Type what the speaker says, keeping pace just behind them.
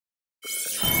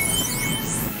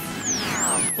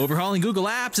Overhauling Google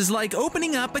Apps is like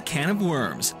opening up a can of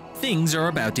worms. Things are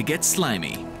about to get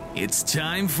slimy. It's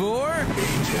time for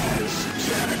Ajazz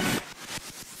Tech.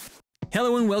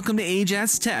 Hello and welcome to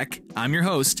Ajazz Tech. I'm your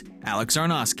host, Alex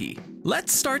Arnosky.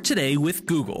 Let's start today with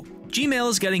Google. Gmail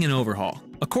is getting an overhaul.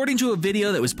 According to a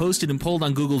video that was posted and pulled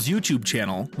on Google's YouTube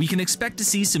channel, we can expect to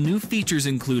see some new features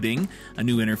including a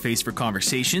new interface for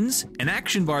conversations, an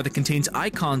action bar that contains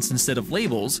icons instead of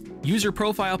labels, user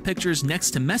profile pictures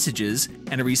next to messages,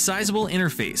 and a resizable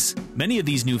interface. Many of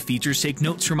these new features take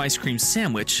notes from Ice Cream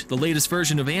Sandwich, the latest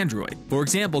version of Android. For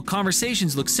example,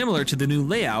 conversations look similar to the new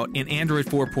layout in Android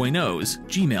 4.0's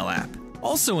Gmail app.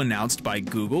 Also announced by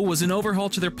Google was an overhaul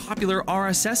to their popular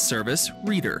RSS service,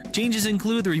 Reader. Changes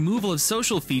include the removal of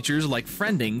social features like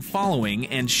friending, following,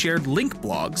 and shared link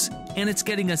blogs, and it's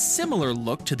getting a similar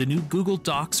look to the new Google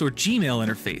Docs or Gmail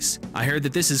interface. I heard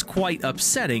that this is quite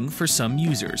upsetting for some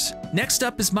users. Next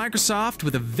up is Microsoft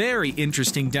with a very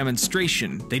interesting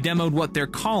demonstration. They demoed what they're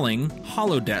calling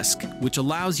HoloDesk, which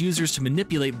allows users to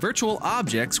manipulate virtual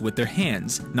objects with their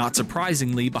hands. Not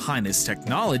surprisingly, behind this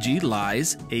technology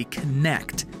lies a Kinect.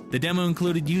 The demo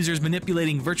included users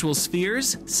manipulating virtual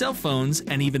spheres, cell phones,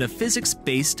 and even a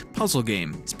physics-based puzzle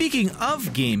game. Speaking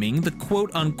of gaming, the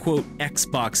quote-unquote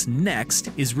Xbox Next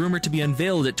is rumored to be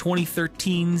unveiled at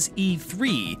 2013's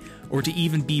E3, or to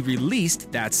even be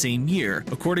released that same year.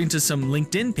 According to some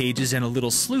LinkedIn pages and a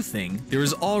little sleuthing, there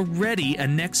is already a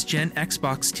next-gen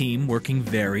Xbox team working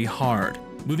very hard.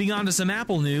 Moving on to some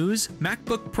Apple news,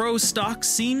 MacBook Pro stock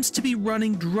seems to be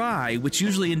running dry, which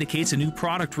usually indicates a new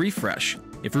product refresh.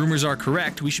 If rumors are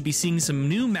correct, we should be seeing some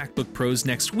new MacBook Pros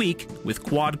next week with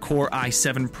quad-core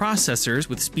i7 processors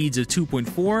with speeds of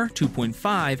 2.4,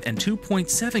 2.5, and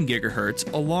 2.7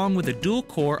 GHz, along with a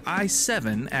dual-core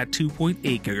i7 at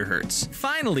 2.8 GHz.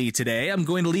 Finally today, I'm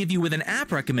going to leave you with an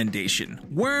app recommendation.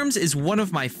 Worms is one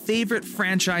of my favorite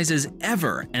franchises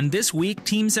ever, and this week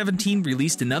Team 17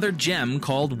 released another gem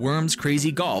called Worms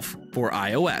Crazy Golf for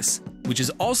iOS, which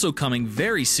is also coming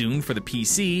very soon for the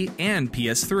PC and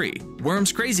PS3.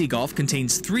 Worms Crazy Golf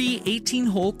contains 3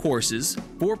 18-hole courses,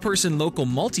 4-person local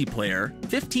multiplayer,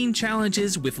 15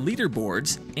 challenges with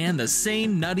leaderboards, and the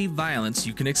same nutty violence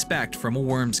you can expect from a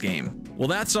Worms game. Well,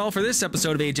 that's all for this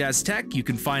episode of Ajazz Tech. You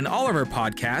can find all of our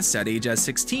podcasts at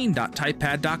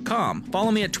ajazz16.typepad.com.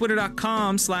 Follow me at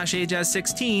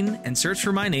twitter.com/ajazz16 and search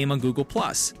for my name on Google+.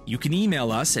 You can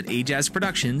email us at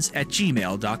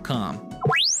ajazzproductions@gmail.com.